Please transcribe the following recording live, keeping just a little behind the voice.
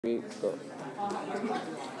Go.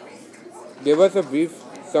 Give us a brief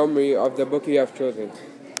summary of the book you have chosen.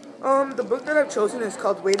 The book that I've chosen is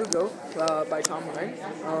called Way to Go by Tom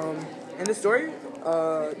Ryan. In the story,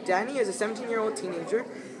 Danny is a 17-year-old teenager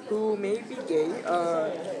who may be gay,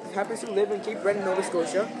 happens to live in Cape Breton, Nova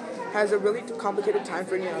Scotia, has a really complicated time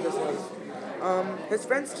figuring out his life. His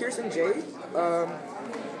friends Kirsten and Jay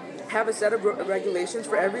have a set of regulations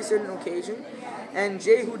for every certain occasion, and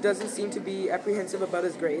Jay, who doesn't seem to be apprehensive about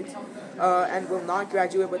his grades and will not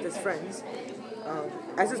graduate with his friends.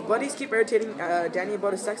 As his buddies keep irritating Danny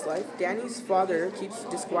about his sex life, Danny's father keeps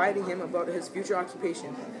disquieting him about his future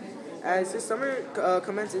occupation. As his summer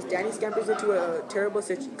commences, Danny scampers into a terrible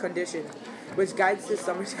condition, which guides his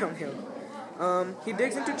summer downhill. He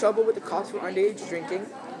digs into trouble with the cops for underage drinking,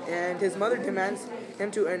 and his mother demands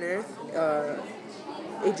him to unearth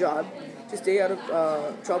a job to stay out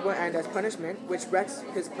of trouble, and as punishment, which wrecks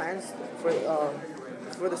his plans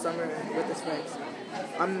for the summer with his friends.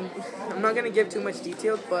 I'm not going to give too much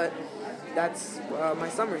detail, but that's my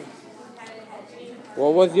summary.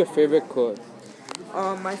 What was your favorite quote?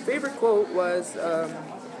 My favorite quote was,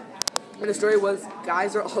 in the story was,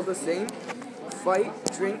 "Guys are all the same. Fight,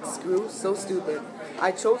 drink, screw, so stupid."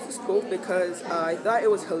 I chose this quote because I thought it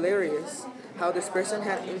was hilarious how this person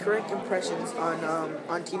had incorrect impressions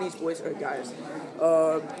on teenage boys or guys.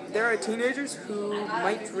 There are teenagers who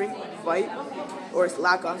might drink, fight, or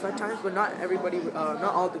slack off at times, but not everybody,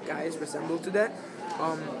 not all the guys resemble to that.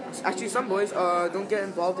 Actually, some boys don't get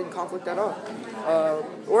involved in conflict at all,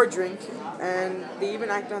 or drink, and they even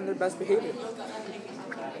act on their best behavior.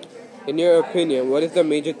 In your opinion, what is the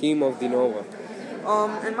major theme of the novel?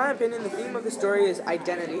 In my opinion, the theme of the story is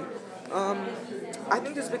identity. I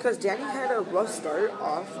think just because Danny had a rough start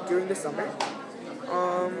off during the summer.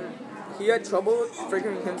 He had trouble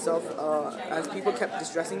figuring himself as people kept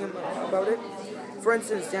distressing him about it. For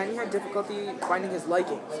instance, Danny had difficulty finding his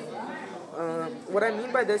likings. What I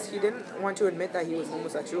mean by this, he didn't want to admit that he was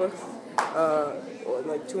homosexual, or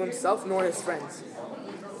like to himself nor his friends.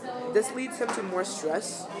 This leads him to more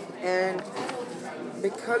stress, and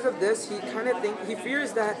because of this, he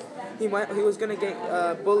fears that he was gonna get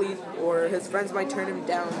bullied, or his friends might turn him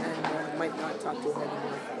down and might not talk to him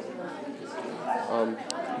anymore.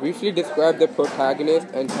 Briefly describe the protagonist,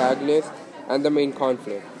 antagonist, and the main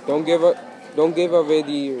conflict. Don't give away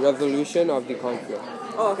the resolution of the conflict.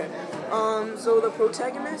 Oh, okay. So the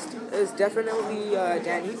protagonist is definitely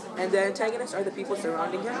Danny, and the antagonists are the people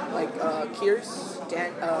surrounding him, like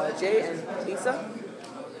Jay, and Lisa.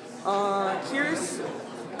 Kiers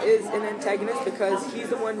is an antagonist because he's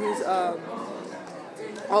the one who's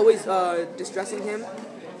always distressing him,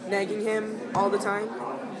 nagging him all the time,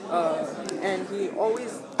 and he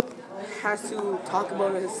always has to talk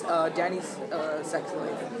about his Danny's sex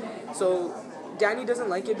life. So Danny doesn't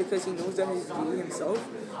like it because he knows that he's gay himself,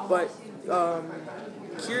 but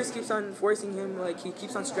Kiers keeps on forcing him, like he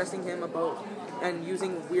keeps on stressing him about and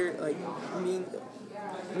using weird, like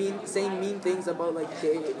saying mean things about like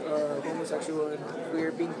gay, homosexual,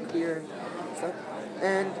 and being queer and stuff.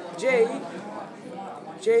 And Jay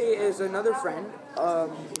is another friend.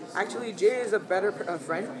 Actually, Jay is a better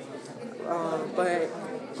friend, but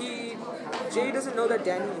Jay doesn't know that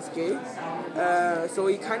Danny is gay, so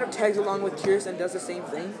he kind of tags along with Kiers and does the same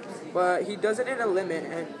thing, but he does it in a limit,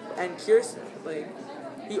 and Kiers, like,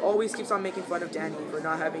 he always keeps on making fun of Danny for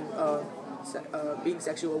not having being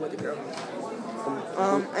sexual with a girl.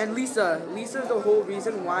 And Lisa's the whole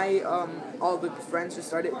reason why all the friends just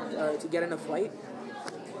started to get in a fight,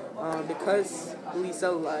 because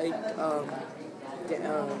Lisa liked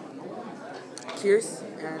Kiers,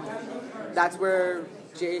 and that's where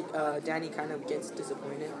Danny kind of gets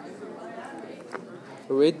disappointed.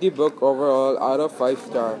 Rate the book overall out of 5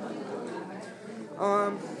 stars.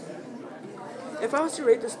 If I was to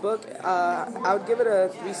rate this book, I would give it a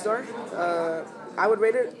 3-star. I would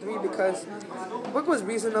rate it 3 because the book was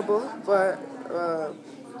reasonable, but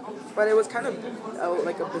it was kind of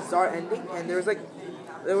like a bizarre ending, and there was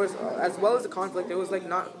as well as the conflict, it was like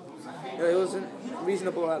not, it wasn't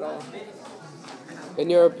reasonable at all. In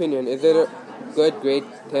your opinion, is it a good grade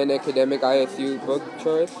 10 academic ISU book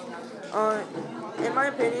choice? In my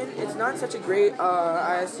opinion, it's not such a great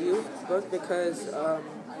ISU book because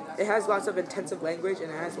it has lots of intensive language,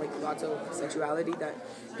 and it has like lots of sexuality that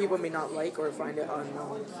people may not like or find it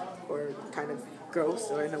unknown or kind of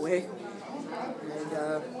gross or in a way. And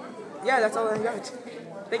yeah, that's all I got.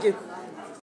 Thank you.